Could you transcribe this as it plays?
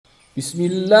بسم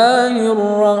الله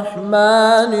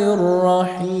الرحمن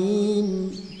الرحيم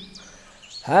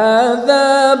هذا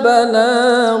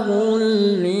بلاغ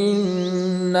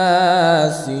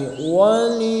للناس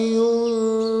ولينذروا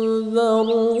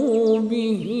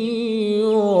به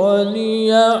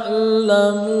وليعلموا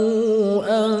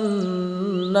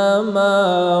أنما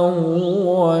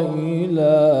هو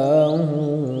إله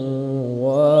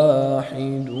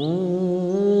واحد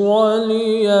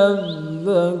وليذكر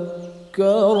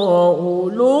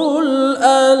أولو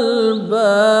الألباب.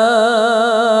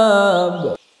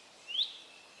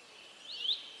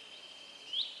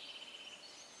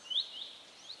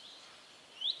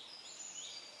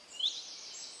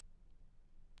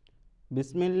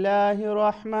 بسم الله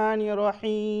الرحمن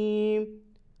الرحيم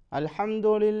الحمد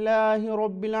لله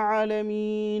رب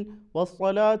العالمين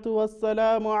والصلاة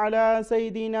والسلام على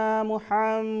سيدنا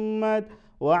محمد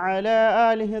وعلى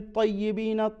آله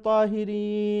الطيبين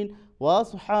الطاهرين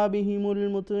وأصحابهم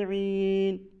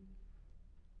المطيعين.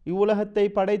 இவ்வுலகத்தை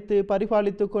படைத்து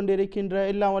பரிபாலித்து கொண்டிருக்கின்ற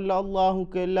எல்லாம் வல்ல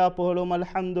அல்லாஹுக்கு எல்லா புகழும்.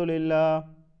 அல்ஹம்துலில்லாஹ்.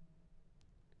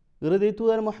 இறுதி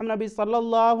தூதர் முஹம்மது நபி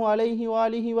ஸல்லல்லாஹு அலைஹி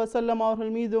வஆலிஹி வஸல்லம்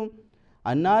அவர்கள் மீதும்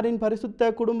அன்னாரின் பரிசுத்த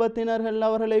குடும்பத்தினர்கள்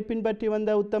அவர்களை பின்பற்றி வந்த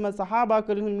உத்தம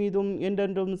சஹாபாக்கள் மீதும்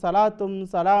என்றென்றும் சலாத்தும்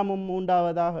சலாமும்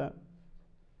உண்டாவதாக.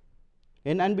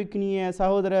 என் அன்பிற்கினிய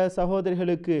சகோதர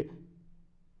சகோதரிகளுக்கு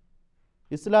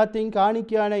இஸ்லாத்தின்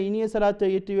காணிக்கையான இனிய சலாத்தை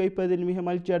ஏற்றி வைப்பதில் மிக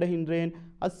மகிழ்ச்சி அடைகின்றேன்.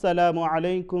 அஸ்ஸலாமு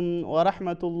அலைக்கும்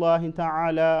வரஹ்மத்துல்லாஹி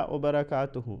தஆலா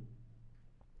வபரகாத்துஹு.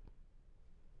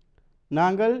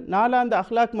 நாங்கள் நாலாந்த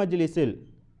அஹ்லாக் மஜ்லிஸில்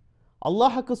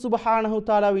அல்லாஹ்க்கு சுப்ஹானஹு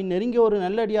தஆலாவின் நெருங்கிய ஒரு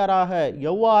நல்லடியாராக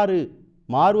எவ்வாறு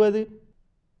மாறுவது,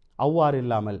 அவ்வாறு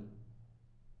இல்லாமல்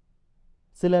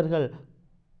சிலர்கள்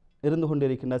இருந்து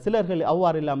கொண்டிருக்கின்றனர், சிலர்கள்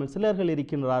அவ்வாறு இல்லாமல் சிலர்கள்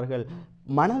இருக்கின்றார்கள்.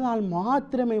 மனதால்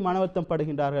மாத்திரமே மனவர்த்தம்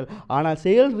படுகின்றார்கள், ஆனால்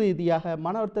செயல் ரீதியாக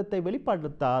மனவர்த்தத்தை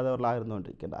வெளிப்படுத்தாதவர்களாக இருந்து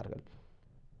கொண்டிருக்கிறார்கள்.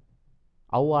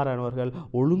 அவ்வாறானவர்கள்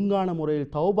ஒழுங்கான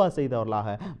முறையில் தௌபா செய்தவர்களாக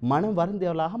மனம்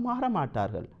வருந்தியவர்களாக மாற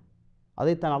மாட்டார்கள்.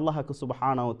 அதைத்தான் அல்லாஹ்க்கு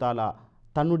சுப்ஹானஹு தஆலா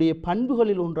தன்னுடைய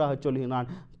பண்புகளில் ஒன்றாக சொல்கிறான்.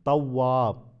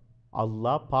 தவ்வாப்,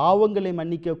 அல்லாஹ் பாவங்களை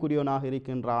மன்னிக்கக்கூடியவனாக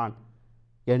இருக்கின்றான்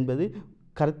என்பது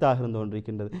கருத்தாக இருந்து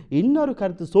கொண்டிருக்கின்றது. இன்னொரு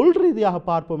கருத்து சொல் ரீதியாக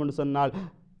பார்ப்போம் என்று சொன்னால்,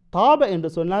 தாப என்று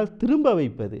சொன்னால் திரும்ப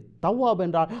வைப்பது, தவ்வாப்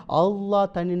என்றால்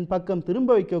அல்லாஹ் தன்னின் பக்கம் திரும்ப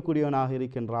வைக்கக்கூடியவனாக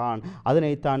இருக்கின்றான்.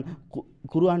 அதனைத்தான்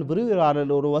குர்ஆன்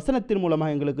விரிவுரையாளர் ஒரு வசனத்தின்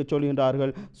மூலமாக எங்களுக்கு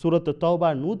சொல்கின்றார்கள். சூரத்து தௌபா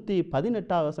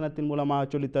 118 வசனத்தின் மூலமாக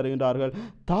சொல்லித் தருகின்றார்கள்.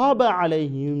 தாப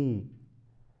அலைஹிம்,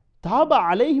 தாப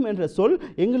அலைஹிம் என்ற சொல்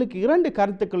எங்களுக்கு இரண்டு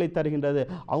கருத்துக்களை தருகின்றது.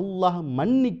 அல்லாஹ்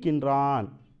மன்னிக்கின்றான்.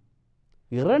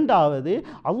 இரண்டாவது,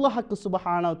 அல்லாஹ்க்கு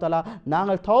சுப்ஹானஹு தஆலா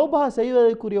நாங்கள் தௌபா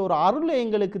செய்வதற்குரிய ஒரு அருளை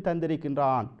எங்களுக்கு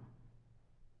தந்திருக்கின்றான்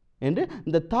என்று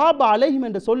இந்த தாப அலைஹிம்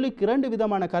என்ற சொல்லுக்கு இரண்டு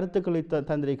விதமான கருத்துக்களை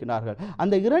தந்திருக்கிறார்கள்.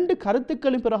 அந்த இரண்டு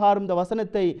கருத்துக்களின் பிரகாரம் இந்த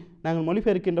வசனத்தை நாங்கள்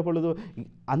மொழிபெயர்க்கின்ற பொழுது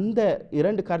அந்த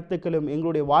இரண்டு கருத்துக்களும்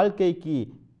எங்களுடைய வாழ்க்கைக்கு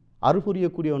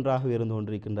அருள்புரியக்கூடிய ஒன்றாக இருந்து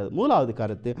கொண்டிருக்கின்றது. மூணாவது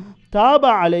கருத்து, தாப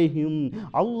அலைஹிம்,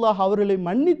 அல்லாஹ் அவர்களை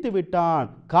மன்னித்து விட்டான்.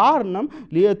 காரணம்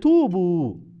லியதூபு,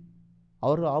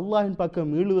 அவர்கள் அல்லாஹின் பக்கம்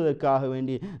மீளுவதற்காக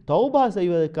வேண்டி, தௌபா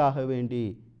செய்வதற்காக வேண்டி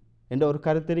என்ற ஒரு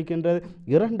கருத்து இருக்கின்றது.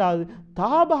 இரண்டாவது,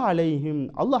 தாப அலைஹிம்,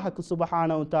 அல்லாஹ்க்கு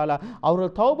சுப்ஹானஹு தஆலா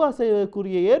அவர்கள் தௌபா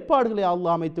செய்வதற்குரிய ஏற்பாடுகளை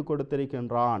அல்லாஹ் அமைத்து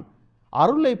கொடுத்திருக்கின்றான்,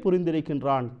 அருளை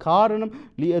புரிந்திருக்கின்றான். காரணம்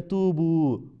லியதூபு,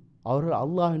 அவர்கள்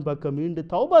அல்லாஹின் பக்கம் மீண்டு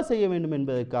தௌபா செய்ய வேண்டும்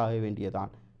என்பதற்காக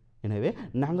வேண்டியதான். எனவே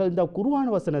நாங்கள் இந்த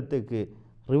குர்ஆன் வசனத்துக்கு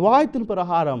ரிவாயத்தின்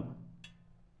பிரகாரம்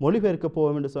மொழிபெயர்க்க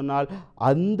போவோம் என்று சொன்னால்,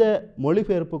 அந்த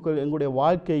மொழிபெயர்ப்புகள் எங்களுடைய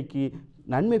வாழ்க்கைக்கு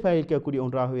நன்மை பயக்கக்கூடிய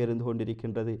ஒன்றாகவே இருந்து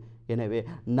கொண்டிருக்கின்றது. எனவே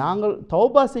நாங்கள்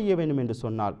தௌபா செய்ய வேண்டும் என்று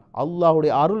சொன்னால்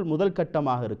அல்லாஹ்வுடைய அருள் முதல்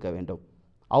கட்டமாக இருக்க வேண்டும்.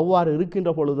 அவ்வாறு இருக்கின்ற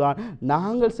பொழுதுதான்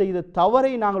நாங்கள் செய்த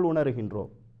தவறை நாங்கள்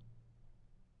உணர்கின்றோம்.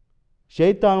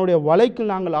 ஷைத்தானுடைய வலைக்கு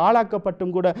நாங்கள்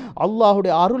ஆளாக்கப்பட்டும் கூட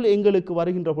அல்லாஹ்வுடைய அருள் எங்களுக்கு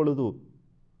வருகின்ற பொழுது,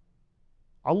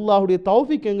 அல்லாஹ்வுடைய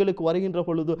தௌஃபீக் எங்களுக்கு வருகின்ற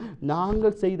பொழுது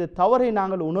நாங்கள் செய்த தவறை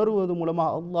நாங்கள் உணர்வது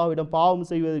மூலமாக அல்லாஹ்விடம் பாவம்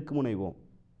செய்வதற்கு முனைவோம்.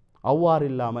 அவ்வாறு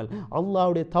இல்லாமல்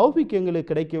அல்லாஹ்வுடைய தௌஃபீக் எங்களுக்கு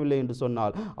கிடைக்கவில்லை என்று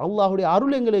சொன்னால், அல்லாஹ்வுடைய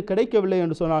அருள் எங்களுக்கு கிடைக்கவில்லை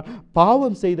என்று சொன்னால்,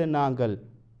 பாவம் செய்த நாங்கள்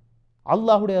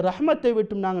அல்லாஹ்வுடைய ரஹ்மத்தை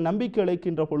விட்டும் நாங்கள் நம்பிக்கை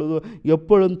இழக்கின்ற பொழுது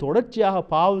எப்பொழுதும் தொடர்ச்சியாக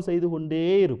பாவம் செய்து கொண்டே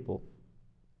இருப்போம்.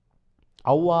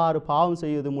 அவ்வாறு பாவம்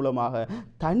செய்வது மூலமாக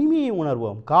தனிமையை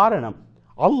உணர்வோம். காரணம்,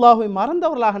 அல்லாஹ்வை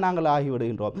மறந்தவர்களாக நாங்கள்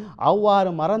ஆகிவிடுகின்றோம். அவ்வாறு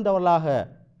மறந்தவர்களாக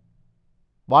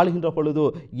வாழ்கின்ற பொழுது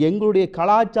எங்களுடைய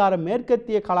கலாச்சாரம்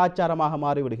மேற்கத்திய கலாச்சாரமாக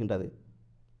மாறிவிடுகின்றது.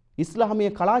 இஸ்லாமிய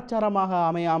கலாச்சாரமாக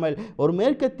அமையாமல் ஒரு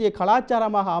மேற்கத்திய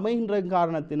கலாச்சாரமாக அமைகின்ற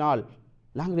காரணத்தினால்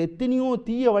நாங்கள் எத்தனையோ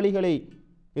தீய வழிகளை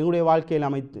எங்களுடைய வாழ்க்கையில்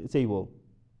செய்வோம்.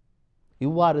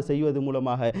 இவ்வாறு செய்வது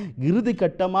மூலமாக இறுதி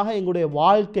கட்டமாக எங்களுடைய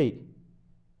வாழ்க்கை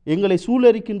எங்களை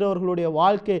சூழறிக்கின்றவர்களுடைய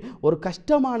வாழ்க்கை ஒரு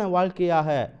கஷ்டமான வாழ்க்கையாக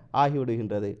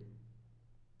ஆகிவிடுகின்றது.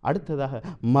 அடுத்ததாக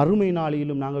மறுமை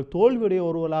நாளிலும் நாங்கள் தோல்வியுடைய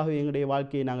ஒருவராக எங்களுடைய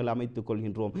வாழ்க்கையை நாங்கள் அமைத்துக்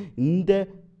கொள்கின்றோம். இந்த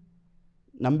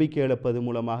நம்பிக்கை இழப்பது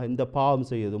மூலமாக, இந்த பாவம்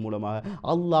செய்வது மூலமாக,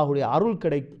 அல்லாஹ்வுடைய அருள்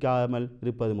கிடைக்காமல்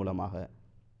இருப்பது மூலமாக.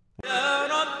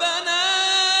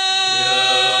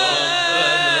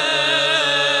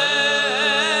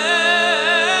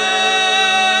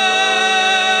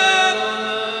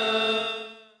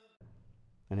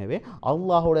 எனவே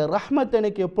அல்லாஹ்வுடைய ரஹ்மத்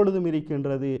எனக்கு எப்பொழுதும்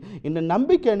இருக்கின்றது என்ற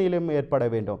நம்பிக்கை நிலையும் ஏற்பட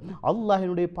வேண்டும். அல்லாஹ்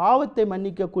என்னுடைய பாவத்தை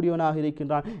மன்னிக்கக்கூடியவனாக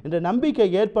இருக்கின்றான் என்ற நம்பிக்கை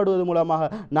ஏற்படுவது மூலமாக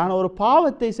நான் ஒரு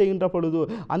பாவத்தை செய்கின்ற பொழுது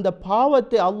அந்த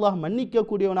பாவத்தை அல்லாஹ்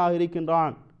மன்னிக்கக்கூடியவனாக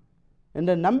இருக்கின்றான்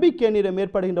என்ற நம்பிக்கை நிறம்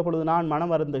ஏற்படுகின்ற பொழுது நான்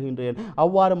மனம் வருந்துகின்றேன்.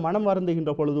 அவ்வாறு மனம்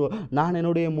வருந்துகின்ற பொழுது நான்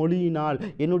என்னுடைய மொழியினால்,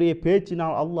 என்னுடைய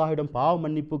பேச்சினால் அல்லாஹ்விடம் பாவ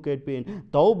மன்னிப்பு கேட்பேன்,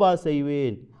 தௌபா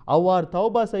செய்வேன். அவ்வாறு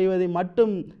தௌபா செய்வதை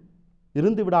மட்டும்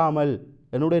இருந்து விடாமல்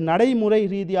என்னுடைய நடைமுறை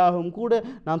ரீதியாகவும் கூட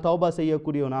நான் தௌபா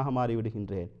செய்யக்கூடியவனாக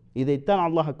மாறிவிடுகின்றேன். இதைத்தான்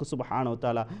அல்லாஹ்வுக்கு சுப்ஹானஹு வ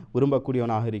தஆலா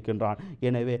விரும்பக்கூடியவனாக இருக்கின்றான்.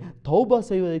 எனவே தௌபா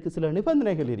செய்வதற்கு சில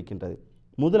நிபந்தனைகள் இருக்கின்றது.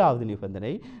 முதலாவது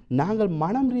நிபந்தனை, நாங்கள்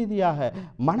மனம் ரீதியாக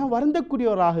மனம்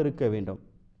வருந்தக்கூடியவராக இருக்க வேண்டும்.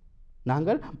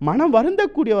 நாங்கள் மனம்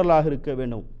வருந்தக்கூடியவர்களாக இருக்க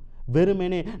வேண்டும்.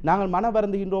 வெறுமனே நாங்கள் மனம்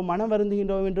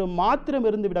வருந்துகின்றோம் என்று மாத்திரம்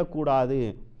இருந்துவிடக்கூடாது.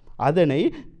 அதனை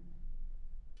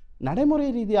நடைமுறை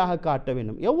ரீதியாக காட்ட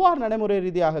வேண்டும். எவ்வாறு நடைமுறை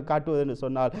ரீதியாக காட்டுவது என்று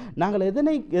சொன்னால், நாங்கள்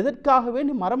எதற்காக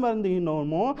வேண்டி மனம்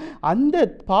வருந்துகின்றோமோ அந்த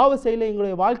பாவ செயலை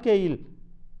எங்களுடைய வாழ்க்கையில்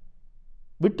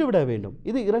விட்டுவிட வேண்டும்.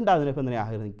 இது இரண்டாவது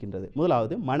நிபந்தனையாக இருக்கின்றது.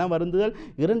 முதலாவது மனம் வருந்துதல்,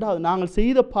 இரண்டாவது நாங்கள்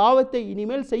செய்த பாவத்தை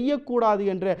இனிமேல் செய்யக்கூடாது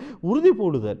என்ற உறுதி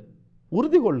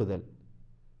கொள்ளுதல்.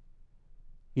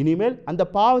 இனிமேல் அந்த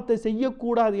பாவத்தை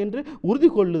செய்யக்கூடாது என்று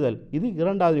உறுதி கொள்ளுதல், இது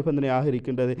இரண்டாவது நிபந்தனையாக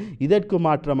இருக்கின்றது. இதற்கு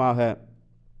மாற்றமாக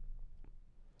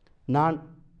நான்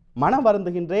மனம்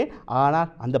வருந்துகின்றேன், ஆனால்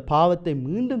அந்த பாவத்தை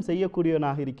மீண்டும்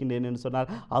செய்யக்கூடியவனாக இருக்கின்றேன் என்று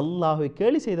சொன்னால் அல்லாஹ்வை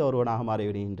கேலி செய்த ஒருவனாக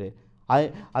மாறிவிடுகின்றேன்.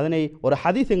 அதனை ஒரு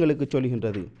ஹதீஸ் எங்களுக்கு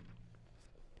சொல்கின்றது.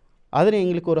 அதனை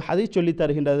எங்களுக்கு ஒரு ஹதீஸ் சொல்லி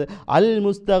தருகின்றது. அல்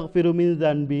முஸ்தக்ஃபிரு மின்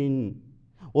தன்பின்,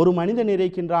 ஒரு மனிதன்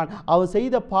இருக்கின்றான், அவன்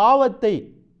செய்த பாவத்தை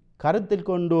கருத்தில்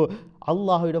கொண்டு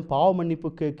அல்லாஹ்விடம் பாவ மன்னிப்பு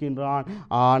கேட்கின்றான்,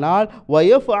 ஆனால்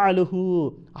வயஃபஅலுஹு,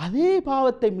 அதே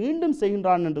பாவத்தை மீண்டும்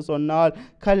செய்கின்றான் என்று சொன்னால்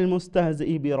கல்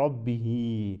முஸ்தஹ்ஸி பி ரப்பிஹி,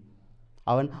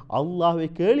 அவன் அல்லாஹ்வை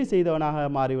கேலி செய்தவனாக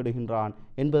மாறிவிடுகின்றான்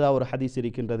என்பதாக ஒரு ஹதீஸ்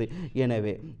இருக்கின்றது.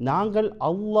 எனவே நாங்கள்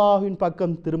அல்லாஹ்வின்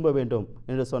பக்கம் திரும்ப வேண்டும்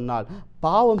என்று சொன்னால்,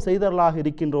 பாவம் செய்தவர்களாக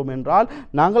இருக்கின்றோம் என்றால்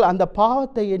நாங்கள் அந்த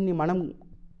பாவத்தை எண்ணி மனம்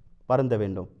வருந்த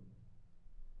வேண்டும்,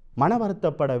 மன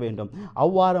வருத்தப்பட வேண்டும்.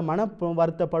 அவ்வாறு மன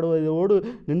வருத்தப்படுவதோடு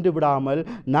நின்று விடாமல்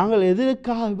நாங்கள்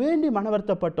எதற்காக வேண்டி மன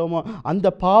வருத்தப்பட்டோமோ அந்த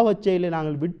பாவச் செயலை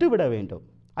நாங்கள் விட்டுவிட வேண்டும்.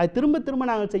 அதை திரும்ப திரும்ப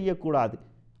நாங்கள் செய்யக்கூடாது.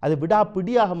 அது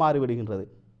விடாப்பிடியாக மாறிவிடுகின்றது.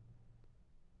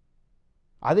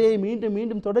 அதை மீண்டும்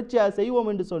மீண்டும் தொடர்ச்சியாக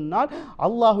செய்வோம் என்று சொன்னால்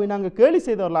அல்லாஹ்வை நாங்கள் கேலி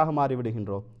செய்தவர்களாக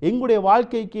மாறிவிடுகின்றோம். எங்களுடைய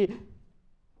வாழ்க்கைக்கு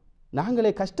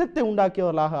நாங்களே கஷ்டத்தை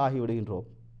உண்டாக்கியவர்களாக ஆகிவிடுகின்றோம்.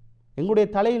 எங்களுடைய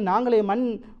தலையில் நாங்களே மண்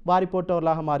வாரி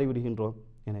போட்டவர்களாக மாறிவிடுகின்றோம்.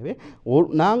 எனவே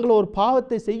நாங்கள் ஒரு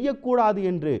பாவத்தை செய்யக்கூடாது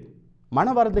என்று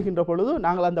மன வருந்துகின்ற பொழுது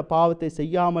நாங்கள் அந்த பாவத்தை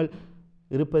செய்யாமல்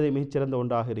இருப்பதை மிகச்சிறந்த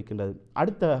ஒன்றாக இருக்கின்றது.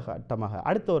 அடுத்த கட்டமாக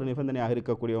அடுத்த ஒரு நிபந்தனையாக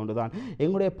இருக்கக்கூடிய ஒன்றுதான்,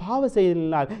 எங்களுடைய பாவ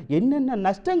செயலினால் என்னென்ன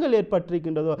நஷ்டங்கள்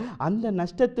ஏற்பட்டிருக்கின்றதோ அந்த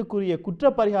நஷ்டத்துக்குரிய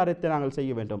குற்றப்பரிகாரத்தை நாங்கள்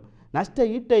செய்ய வேண்டும், நஷ்ட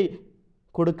ஈட்டை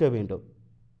கொடுக்க வேண்டும்.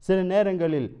 சில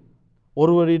நேரங்களில்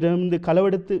ஒருவரிடமிருந்து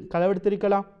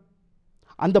களவெடுத்திருக்கலாம்,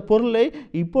 அந்த பொருளை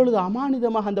இப்பொழுது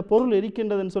அமானிதமாக அந்த பொருள்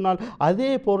இருக்கின்றதுன்னு சொன்னால் அதே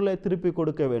பொருளை திருப்பி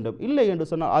கொடுக்க வேண்டும். இல்லை என்று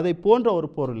சொன்னால் அதை போன்ற ஒரு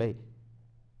பொருளை,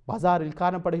 பஜாரில்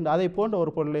காணப்படுகின்ற அதை போன்ற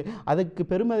ஒரு பொருளை, அதற்கு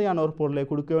பெருமதியான ஒரு பொருளை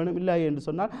கொடுக்க வேண்டும். இல்லை என்று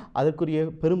சொன்னால் அதற்குரிய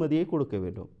பெருமதியை கொடுக்க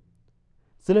வேண்டும்.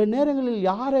 சில நேரங்களில்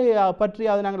யாரை பற்றி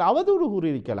அதை நாங்கள் அவதூறு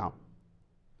கூறியிருக்கலாம்,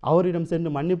 அவரிடம்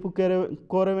சென்று மன்னிப்பு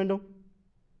கோர வேண்டும்.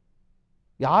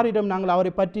 யாரிடம் நாங்கள்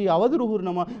அவரை பற்றி அவதூறு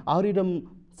கூறினோமோ அவரிடம்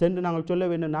சென்று நாங்கள் சொல்ல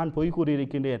வேண்டும், நான் பொய்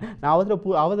கூறியிருக்கின்றேன்,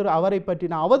 அவரை பற்றி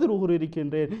நான் அவதூறு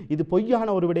கூறியிருக்கின்றேன், இது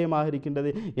பொய்யான ஒரு விடயமாக இருக்கின்றது,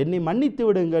 என்னை மன்னித்து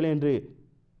விடுங்கள் என்று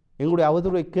எங்களுடைய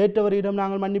அவதூறை கேட்டவரிடம்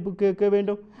நாங்கள் மன்னிப்பு கேட்க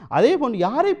வேண்டும். அதே போன்று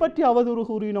யாரை பற்றி அவதூறு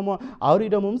கூறினோமோ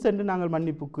அவரிடமும் சென்று நாங்கள்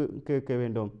மன்னிப்பு கேட்க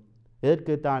வேண்டும்.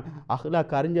 இதற்குத்தான்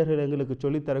அஹ்லாக் அறிஞர்கள் எங்களுக்கு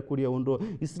சொல்லித்தரக்கூடிய ஒன்றோ,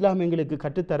 இஸ்லாம் எங்களுக்கு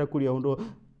கற்றுத்தரக்கூடிய ஒன்றோ,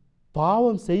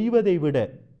 பாவம் செய்வதை விட,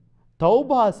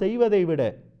 தௌபா செய்வதை விட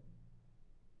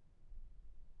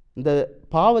இந்த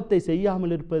பாவத்தை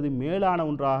செய்யாமல் இருப்பது மேலான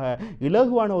ஒன்றாக,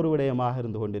 இலகுவான ஒரு விடயமாக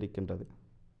இருந்து கொண்டிருக்கின்றது.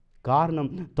 காரணம்,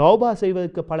 தௌபா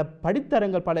செய்வதற்கு பல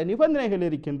படித்தரங்கள், பல நிபந்தனைகள்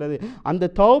இருக்கின்றது. அந்த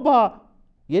தௌபா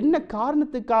என்ன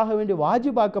காரணத்துக்காக வேண்டி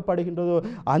வாஜிபாக்கப்படுகின்றதோ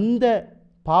அந்த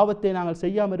பாவத்தை நாங்கள்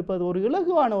செய்யாமல் இருப்பது ஒரு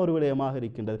இலகுவான ஒரு விடயமாக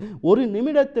இருக்கின்றது. ஒரு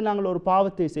நிமிடத்தில் நாங்கள் ஒரு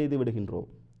பாவத்தை செய்து விடுகின்றோம்.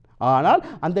 ஆனால்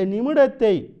அந்த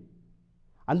நிமிடத்தை,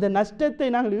 அந்த நஷ்டத்தை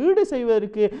நாங்கள் ஈடு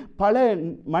செய்வதற்கு பல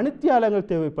மணித்தியாலங்கள்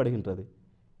தேவைப்படுகின்றது.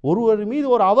 ஒருவர் மீது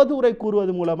ஒரு அவதூறை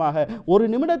கூறுவது மூலமாக ஒரு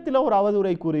நிமிடத்தில் ஒரு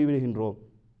அவதூறை கூறிவிடுகின்றோம்.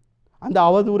 அந்த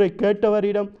அவதூறை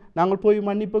கேட்டவரிடம் நாங்கள் போய்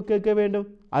மன்னிப்பு கேட்க வேண்டும்.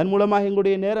 அதன் மூலமாக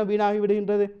எங்களுடைய நேரம் வீணாகி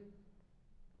விடுகின்றது.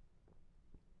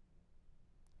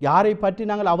 யாரை பற்றி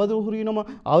நாங்கள் அவதூறு கூறினோமோ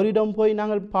அவரிடம் போய்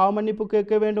நாங்கள் பாவ மன்னிப்பு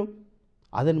கேட்க வேண்டும்.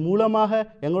 அதன் மூலமாக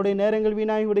எங்களுடைய நேரங்கள்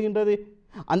வீணாகி விடுகின்றது.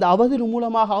 அந்த அவதூறு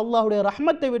மூலமாக அல்லாஹ்வுடைய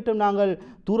ரஹ்மத்தை விட்டு நாங்கள்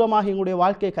தூரமாக எங்களுடைய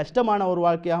வாழ்க்கை கஷ்டமான ஒரு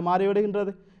வாழ்க்கையாக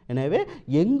மாறிவிடுகின்றது. எனவே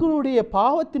எங்களுடைய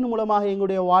பாவத்தின் மூலமாக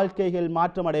எங்களுடைய வாழ்க்கைகள்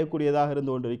மாற்றம் அடையக்கூடியதாக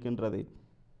இருந்து கொண்டிருக்கின்றது.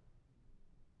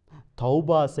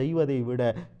 தௌபா செய்வதை விட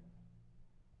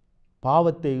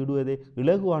பாவத்தை இடுவதே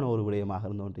இலகுவான ஒரு விடயமாக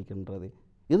இருந்து கொண்டிருக்கின்றது.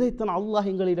 இதைத்தான் அல்லாஹ்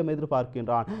எங்களிடம்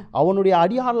எதிர்பார்க்கின்றான். அவனுடைய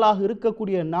அடியார்களாக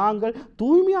இருக்கக்கூடிய நாங்கள்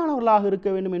தூய்மையானவர்களாக இருக்க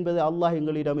வேண்டும் என்பதை அல்லாஹ்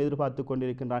எங்களிடம் எதிர்பார்த்து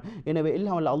கொண்டிருக்கின்றான். எனவே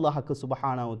எல்லாம் வல்ல அல்லாஹ்வுக்கு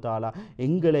சுப்ஹானஹு வ தஆலா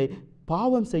எங்களை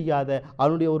பாவம் செய்யாத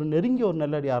அவனுடைய ஒரு நெருங்கிய ஒரு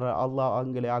நல்லடியார் அல்லாஹ்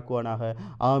எங்களை ஆக்குவானாக.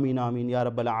 ஆமீன் ஆமீன் யா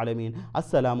ரப்பல் ஆலமீன்.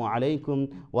 அஸ்ஸலாமு அலைக்கும்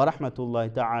வரஹ்மத்துல்லாஹி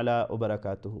தஆலா வ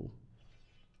பரகாத்துஹு.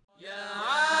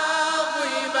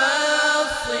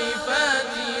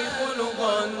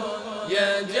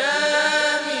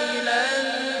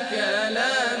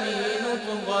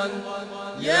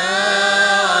 يا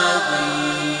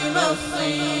عظيم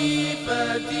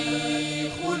الصفات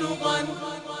خلقا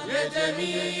يا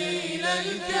جميل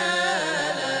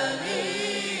الكلام